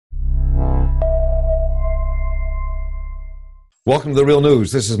Welcome to The Real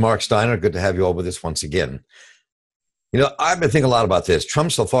News. This is Mark Steiner. Good to have you all with us once again. I've been thinking a lot about this.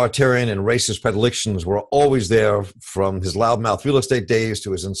 Trump's authoritarian and racist predilections were always there, from his loudmouth real estate days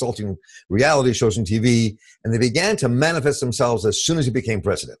to his insulting reality shows on TV, and they began to manifest themselves as soon as he became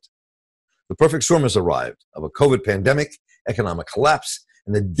president. The perfect storm has arrived of a COVID pandemic, economic collapse,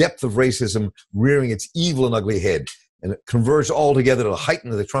 and the depth of racism rearing its evil and ugly head, and it converged all together to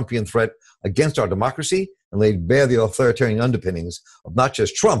heighten the Trumpian threat against our democracy and laid bare the authoritarian underpinnings of not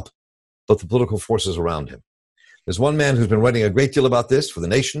just Trump, but the political forces around him. There's one man who's been writing a great deal about this for The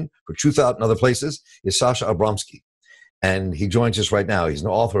Nation, for Truth Out, and other places, is Sasha Abramsky. And he joins us right now. He's an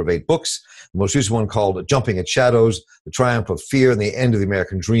author of 8 books, the most recent one called Jumping at Shadows, The Triumph of Fear and the End of the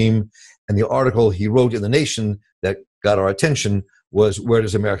American Dream. And the article he wrote in The Nation that got our attention was Where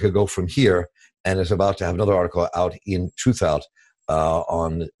Does America Go From Here? And is about to have another article out in Truth Out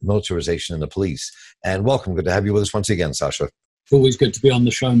on militarization in the police. And welcome. Good to have you with us once again, Sasha. Always good to be on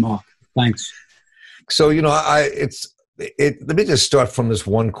the show, Mark. Thanks. So, let me just start from this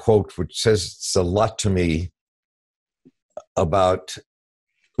one quote, which says a lot to me about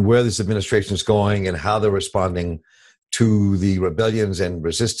where this administration is going and how they're responding to the rebellions and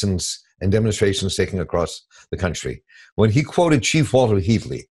resistance and demonstrations taking across the country. When he quoted Chief Walter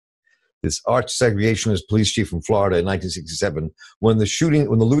Heatley, this arch segregationist police chief from Florida in 1967, when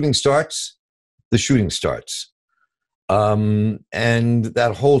the looting starts, the shooting starts. And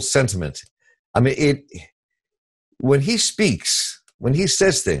that whole sentiment, when he speaks, when he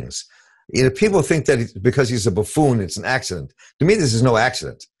says things, people think that because he's a buffoon, it's an accident. To me, this is no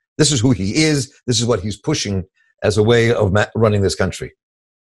accident. This is who he is. This is what he's pushing as a way of running this country.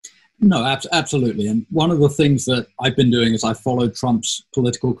 No, absolutely. And one of the things that I've been doing is I followed Trump's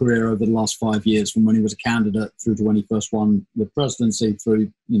political career over the last 5 years, from when he was a candidate through to when he first won the presidency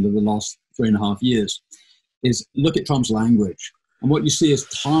through the last 3.5 years, is look at Trump's language. And what you see is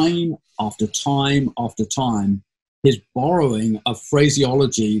time after time after time, his borrowing of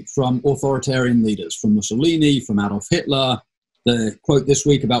phraseology from authoritarian leaders, from Mussolini, from Adolf Hitler, the quote this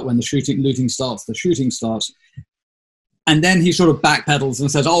week about when the looting starts, the shooting starts. And then he sort of backpedals and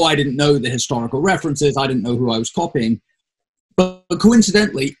says, I didn't know the historical references. I didn't know who I was copying. But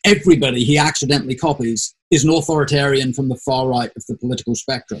coincidentally, everybody he accidentally copies is an authoritarian from the far right of the political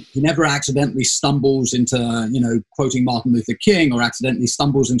spectrum. He never accidentally stumbles into, quoting Martin Luther King, or accidentally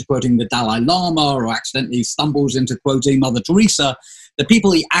stumbles into quoting the Dalai Lama, or accidentally stumbles into quoting Mother Teresa. The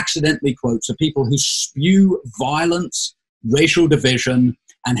people he accidentally quotes are people who spew violence, racial division,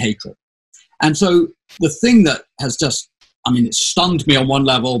 and hatred. And so the thing that has it stunned me on one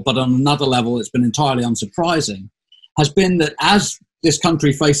level, but on another level, it's been entirely unsurprising, has been that as this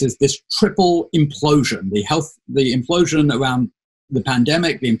country faces this triple implosion, the implosion around the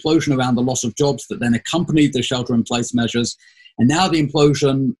pandemic, the implosion around the loss of jobs that then accompanied the shelter-in-place measures, and now the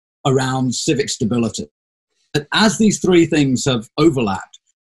implosion around civic stability. That as these three things have overlapped,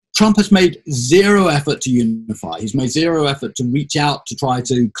 Trump has made zero effort to unify. He's made zero effort to reach out to try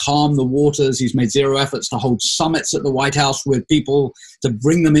to calm the waters. He's made zero efforts to hold summits at the White House with people, to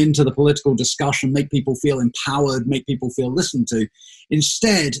bring them into the political discussion, make people feel empowered, make people feel listened to.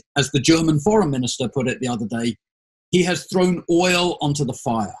 Instead, as the German foreign minister put it the other day, he has thrown oil onto the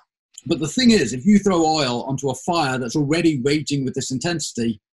fire. But the thing is, if you throw oil onto a fire that's already raging with this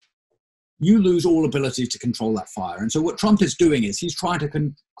intensity, you lose all ability to control that fire. And so what Trump is doing is he's trying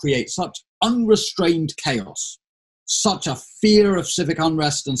to create such unrestrained chaos, such a fear of civic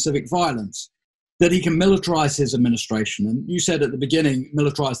unrest and civic violence, that he can militarize his administration. And you said at the beginning,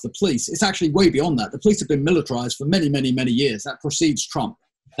 militarize the police. It's actually way beyond that. The police have been militarized for many, many, many years. That precedes Trump.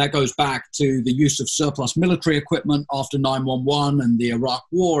 That goes back to the use of surplus military equipment after 9/11 and the Iraq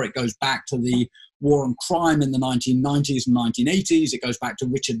War. It goes back to the war on crime in the 1990s and 1980s. It goes back to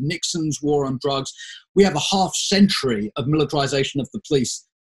Richard Nixon's war on drugs. We have a half century of militarization of the police,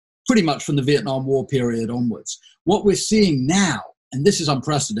 pretty much from the Vietnam War period onwards. What we're seeing now, and this is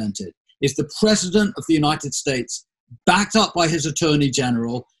unprecedented, is the President of the United States, backed up by his Attorney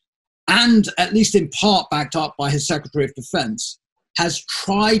General, and at least in part backed up by his Secretary of Defense, has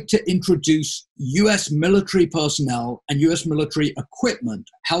tried to introduce US military personnel and US military equipment,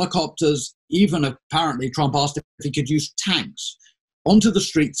 helicopters, even apparently Trump asked if he could use tanks, onto the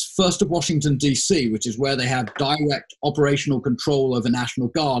streets, first of Washington, D.C., which is where they have direct operational control over National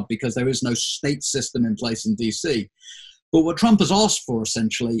Guard because there is no state system in place in D.C. But what Trump has asked for,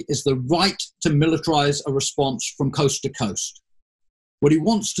 essentially, is the right to militarize a response from coast to coast. What he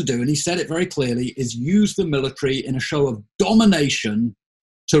wants to do, and he said it very clearly, is use the military in a show of domination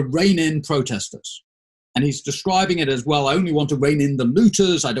to rein in protesters. And he's describing it as, well, I only want to rein in the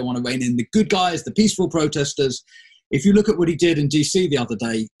looters. I don't want to rein in the good guys, the peaceful protesters. If you look at what he did in DC the other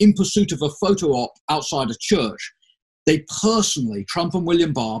day, in pursuit of a photo op outside a church, they personally, Trump and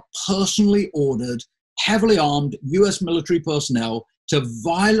William Barr, personally ordered heavily armed US military personnel to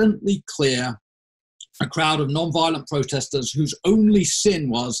violently clear a crowd of nonviolent protesters whose only sin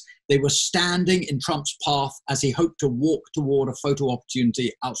was they were standing in Trump's path as he hoped to walk toward a photo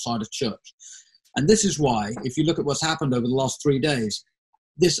opportunity outside a church. And this is why, if you look at what's happened over the last 3 days,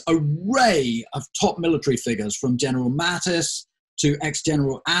 this array of top military figures, from General Mattis to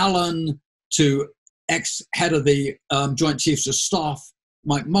ex-General Allen to ex-head of the Joint Chiefs of Staff,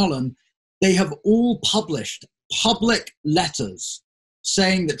 Mike Mullen, they have all published public letters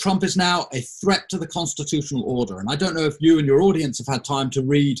saying that Trump is now a threat to the constitutional order. And I don't know if you and your audience have had time to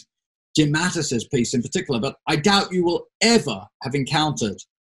read Jim Mattis's piece in particular, but I doubt you will ever have encountered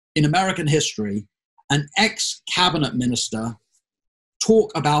in American history an ex-cabinet minister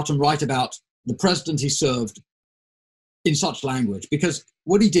talk about and write about the president he served in such language. Because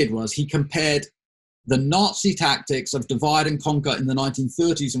what he did was he compared the Nazi tactics of divide and conquer in the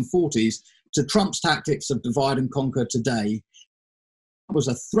 1930s and 40s to Trump's tactics of divide and conquer today. Was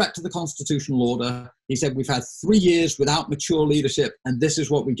a threat to the constitutional order. He said, we've had 3 years without mature leadership, and this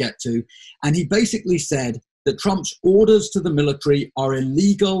is what we get to. And he basically said that Trump's orders to the military are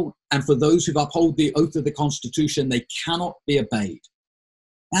illegal, and for those who uphold the oath of the Constitution, they cannot be obeyed.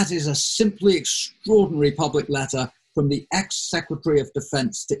 That is a simply extraordinary public letter from the ex-Secretary of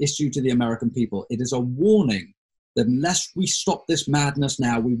Defense to issue to the American people. It is a warning that unless we stop this madness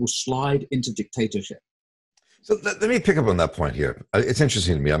now, we will slide into dictatorship. So let me pick up on that point here. It's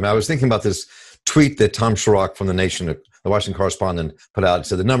interesting to me. I mean, I was thinking about this tweet that Tom Sharrock from The Nation, the Washington correspondent, put out. It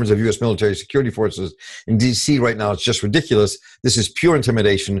said the numbers of U.S. military security forces in D.C. right now, it's just ridiculous. This is pure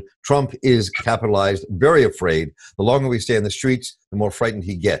intimidation. Trump is capitalized, very afraid. The longer we stay in the streets, the more frightened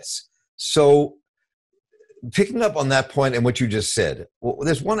he gets. So picking up on that point and what you just said, well,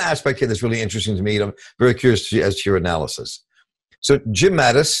 there's one aspect here that's really interesting to me, and I'm very curious as to your analysis. So Jim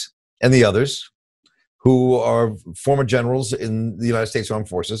Mattis and the others, who are former generals in the United States Armed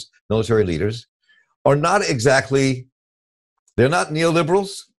Forces, military leaders, are not exactly, they're not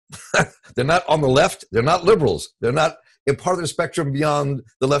neoliberals. They're not on the left. They're not liberals. They're not a part of the spectrum beyond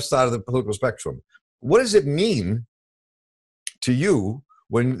the left side of the political spectrum. What does it mean to you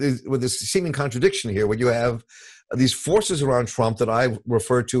when, with this seeming contradiction here, when you have these forces around Trump that I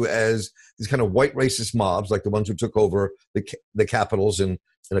refer to as these kind of white racist mobs, like the ones who took over the capitals in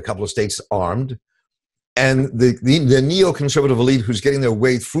a couple of states armed, and the neoconservative elite who's getting their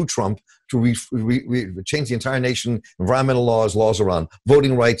way through Trump to change the entire nation, environmental laws around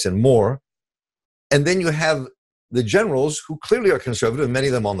voting rights and more. And then you have the generals who clearly are conservative, many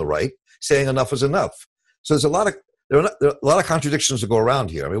of them on the right, saying enough is enough. So there are a lot of contradictions to go around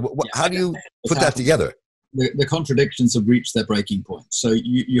here. I mean, how do you put that together? The contradictions have reached their breaking point. So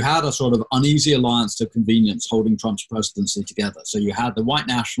you had a sort of uneasy alliance to convenience holding Trump's presidency together. So you had the white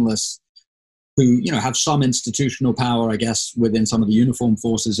nationalists who, have some institutional power, I guess, within some of the uniformed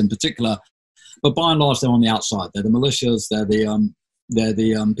forces in particular, but by and large they're on the outside. They're the militias. They're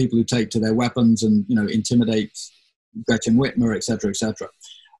the people who take to their weapons and intimidate Gretchen Whitmer, et cetera, et cetera.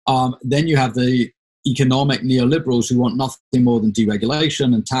 Then you have the economic neoliberals who want nothing more than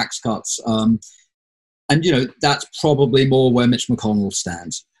deregulation and tax cuts, and that's probably more where Mitch McConnell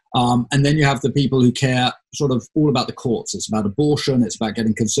stands. And then you have the people who care sort of all about the courts. It's about abortion. It's about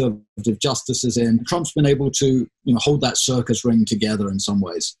getting conservative justices in. Trump's been able to hold that circus ring together in some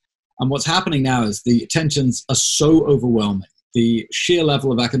ways. And what's happening now is the tensions are so overwhelming. The sheer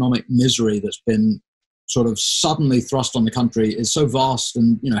level of economic misery that's been sort of suddenly thrust on the country is so vast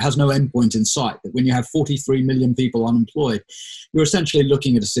and has no endpoint in sight that when you have 43 million people unemployed, you're essentially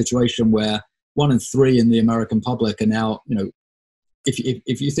looking at a situation where 1 in 3 in the American public are now,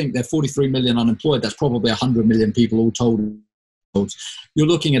 if you think there are 43 million unemployed, that's probably 100 million people all told. You're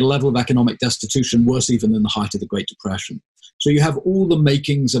looking at a level of economic destitution worse even than the height of the Great Depression. So you have all the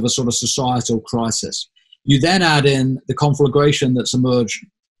makings of a sort of societal crisis. You then add in the conflagration that's emerged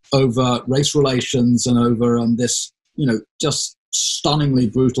over race relations and over this, just stunningly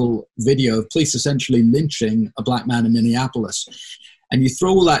brutal video of police essentially lynching a black man in Minneapolis. And you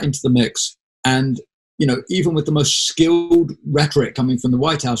throw all that into the mix, and even with the most skilled rhetoric coming from the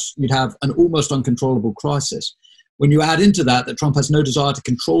White House, you'd have an almost uncontrollable crisis. When you add into that Trump has no desire to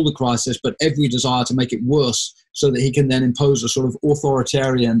control the crisis, but every desire to make it worse so that he can then impose a sort of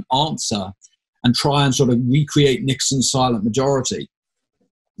authoritarian answer and try and sort of recreate Nixon's silent majority,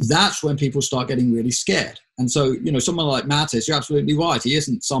 that's when people start getting really scared. And so, someone like Mattis, you're absolutely right. He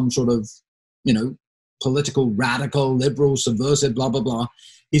isn't some sort of, political radical, liberal, subversive, blah, blah, blah.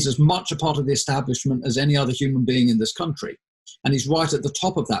 He's as much a part of the establishment as any other human being in this country. And he's right at the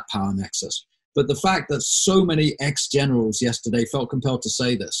top of that power nexus. But the fact that so many ex-generals yesterday felt compelled to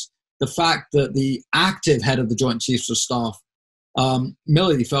say this, the fact that the active head of the Joint Chiefs of Staff,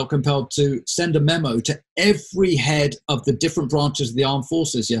 Milley, felt compelled to send a memo to every head of the different branches of the armed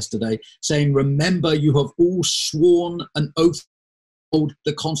forces yesterday saying, remember, you have all sworn an oath to uphold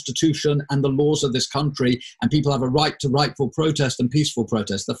the Constitution and the laws of this country, and people have a right to rightful protest and peaceful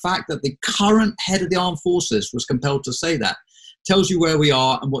protest. The fact that the current head of the armed forces was compelled to say that tells you where we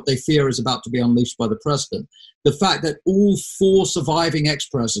are and what they fear is about to be unleashed by the president. The fact that all four surviving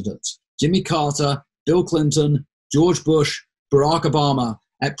ex-presidents, Jimmy Carter, Bill Clinton, George Bush, Barack Obama,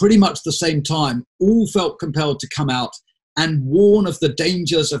 at pretty much the same time, all felt compelled to come out and warn of the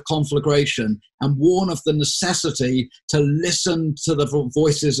dangers of conflagration and warn of the necessity to listen to the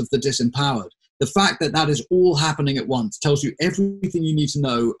voices of the disempowered. The fact that that is all happening at once tells you everything you need to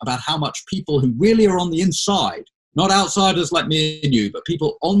know about how much people who really are on the inside, not outsiders like me and you, but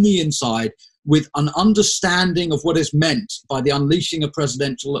people on the inside with an understanding of what is meant by the unleashing of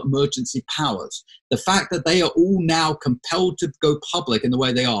presidential emergency powers, the fact that they are all now compelled to go public in the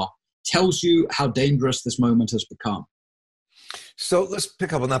way they are, tells you how dangerous this moment has become. So let's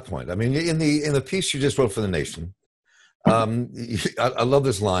pick up on that point. I mean, in the piece you just wrote for The Nation, I love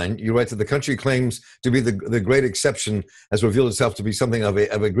this line. You write that the country claims to be the great exception has revealed itself to be something of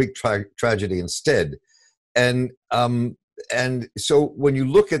a Greek tragedy instead. And so when you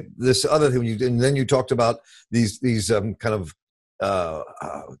look at this other thing, and then you talked about these kind of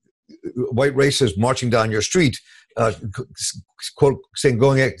white racists marching down your street, quote, saying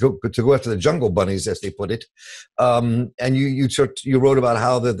go after the jungle bunnies, as they put it. And you wrote about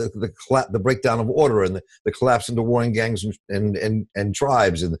how the breakdown of order and the collapse into warring gangs and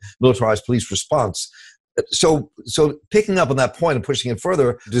tribes and the militarized police response. So picking up on that point and pushing it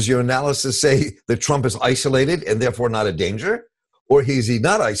further, does your analysis say that Trump is isolated and therefore not a danger? Or is he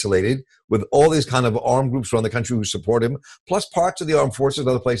not isolated with all these kind of armed groups around the country who support him, plus parts of the armed forces and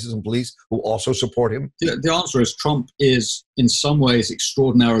other places and police who also support him? The answer is Trump is in some ways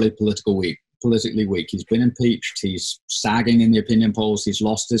extraordinarily politically weak. He's been impeached. He's sagging in the opinion polls. He's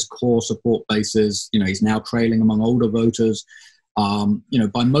lost his core support bases. He's now trailing among older voters.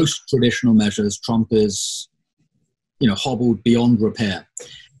 By most traditional measures, Trump is, hobbled beyond repair.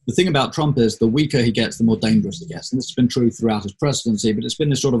 The thing about Trump is the weaker he gets, the more dangerous he gets. And this has been true throughout his presidency, but it's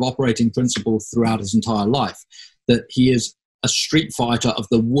been this sort of operating principle throughout his entire life, that he is a street fighter of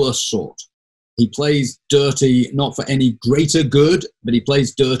the worst sort. He plays dirty, not for any greater good, but he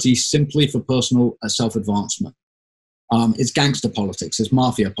plays dirty simply for personal self-advancement. It's gangster politics, it's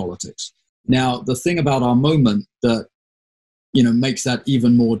mafia politics. Now, the thing about our moment that makes that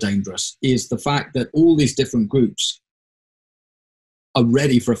even more dangerous is the fact that all these different groups are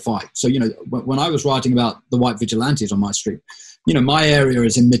ready for a fight. So, when I was writing about the white vigilantes on my street, my area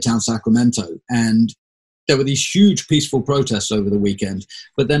is in Midtown Sacramento, and there were these huge peaceful protests over the weekend.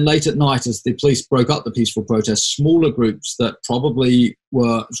 But then late at night, as the police broke up the peaceful protests, smaller groups that probably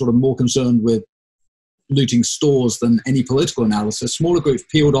were sort of more concerned with looting stores than any political analysis, smaller groups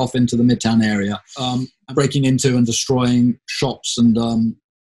peeled off into the Midtown area, breaking into and destroying shops and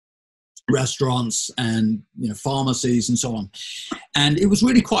restaurants and pharmacies and so on. And it was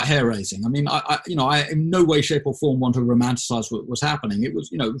really quite hair-raising. I mean, I in no way, shape or form want to romanticize what was happening. It was,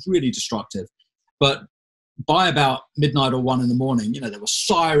 it was really destructive. But by about midnight or 1 a.m, there were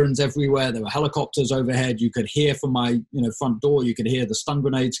sirens everywhere. There were helicopters overhead. You could hear from my, front door, you could hear the stun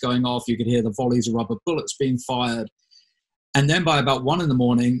grenades going off. You could hear the volleys of rubber bullets being fired. And then by about 1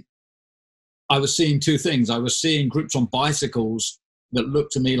 a.m, I was seeing two things. I was seeing groups on bicycles that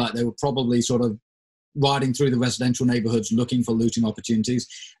looked to me like they were probably sort of riding through the residential neighborhoods looking for looting opportunities.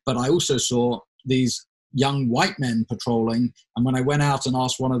 But I also saw these young white men patrolling. And when I went out and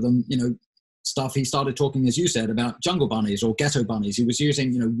asked one of them, stuff, he started talking, as you said, about jungle bunnies or ghetto bunnies. He was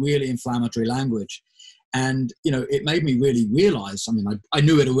using, really inflammatory language. And, it made me really realize, I mean, I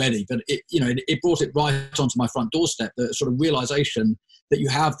knew it already, but it brought it right onto my front doorstep, the sort of realization that you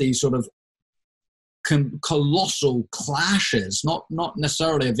have these sort of colossal clashes, not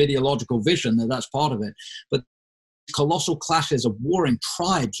necessarily of ideological vision, that's part of it, but colossal clashes of warring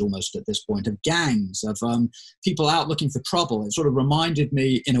tribes almost at this point, of gangs, of people out looking for trouble. It sort of reminded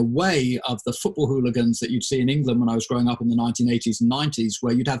me in a way of the football hooligans that you'd see in England when I was growing up in the 1980s and 90s,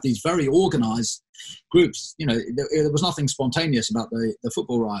 where you'd have these very organized groups, there was nothing spontaneous about the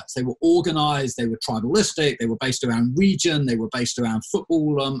football riots. They were organized, they were tribalistic, they were based around region, they were based around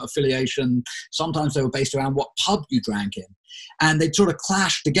football affiliation. Sometimes they were based around what pub you drank in. And they'd sort of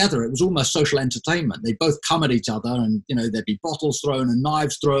clash together. It was almost social entertainment. They'd both come at each other and, there'd be bottles thrown and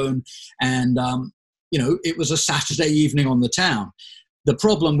knives thrown. And, it was a Saturday evening on the town. The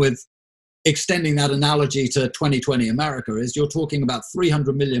problem with extending that analogy to 2020 America is you're talking about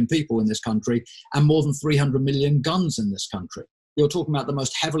 300 million people in this country and more than 300 million guns in this country. You're talking about the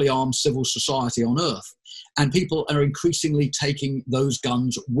most heavily armed civil society on earth. And people are increasingly taking those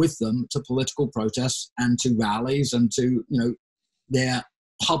guns with them to political protests and to rallies and to, their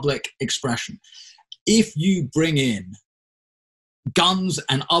public expression. If you bring in guns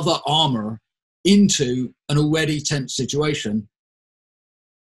and other armor into an already tense situation,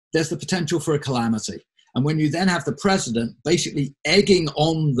 there's the potential for a calamity. And when you then have the president basically egging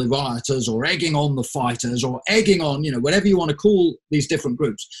on the rioters or egging on the fighters or egging on, whatever you want to call these different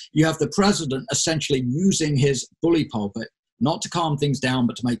groups, you have the president essentially using his bully pulpit not to calm things down,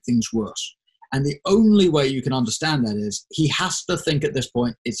 but to make things worse. And the only way you can understand that is he has to think at this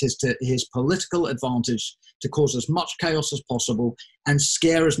point it's his political advantage to cause as much chaos as possible and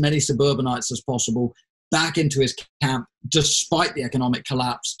scare as many suburbanites as possible back into his camp, despite the economic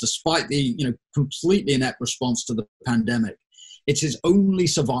collapse, despite the completely inept response to the pandemic. It's his only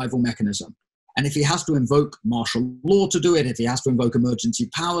survival mechanism. And if he has to invoke martial law to do it, if he has to invoke emergency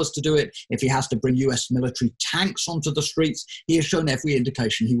powers to do it, if he has to bring US military tanks onto the streets, he has shown every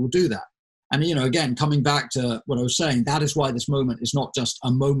indication he will do that. And, again, coming back to what I was saying, that is why this moment is not just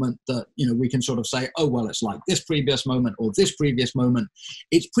a moment that, we can sort of say, oh, well, it's like this previous moment or this previous moment.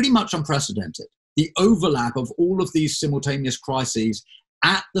 It's pretty much unprecedented. The overlap of all of these simultaneous crises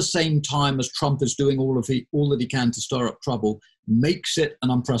at the same time as Trump is doing all that he can to stir up trouble makes it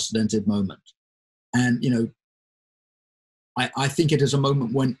an unprecedented moment. And, I think it is a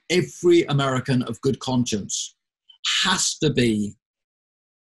moment when every American of good conscience has to be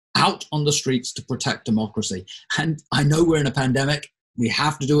out on the streets to protect democracy. And I know we're in a pandemic. We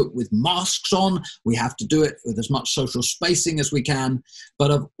have to do it with masks on. We have to do it with as much social spacing as we can.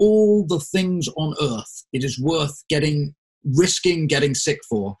 But of all the things on earth, it is worth risking getting sick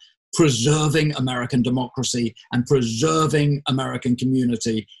for. Preserving American democracy and preserving American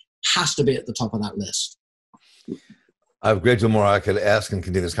community has to be at the top of that list. I have a great deal more I could ask and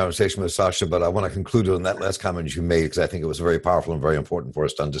continue this conversation with Sasha, but I want to conclude on that last comment you made because I think it was very powerful and very important for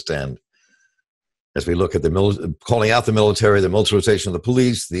us to understand. As we look at calling out the military, the militarization of the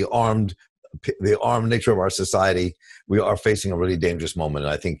police, the armed nature of our society, we are facing a really dangerous moment.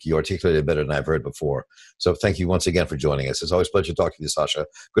 And I think you articulated it better than I've heard before. So thank you once again for joining us. It's always a pleasure talking to you, Sasha.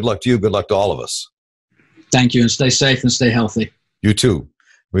 Good luck to you. Good luck to all of us. Thank you, and stay safe and stay healthy. You too.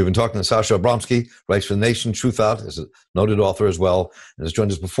 We've been talking to Sasha Abramsky, writes for The Nation, Truth Out, is a noted author as well, and has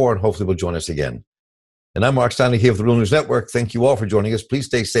joined us before and hopefully will join us again. And I'm Mark Steiner here with the Real News Network. Thank you all for joining us. Please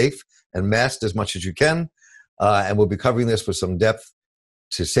stay safe and masked as much as you can. And we'll be covering this with some depth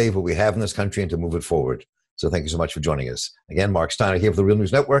to save what we have in this country and to move it forward. So thank you so much for joining us. Again, Mark Steiner here for the Real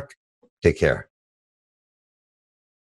News Network. Take care.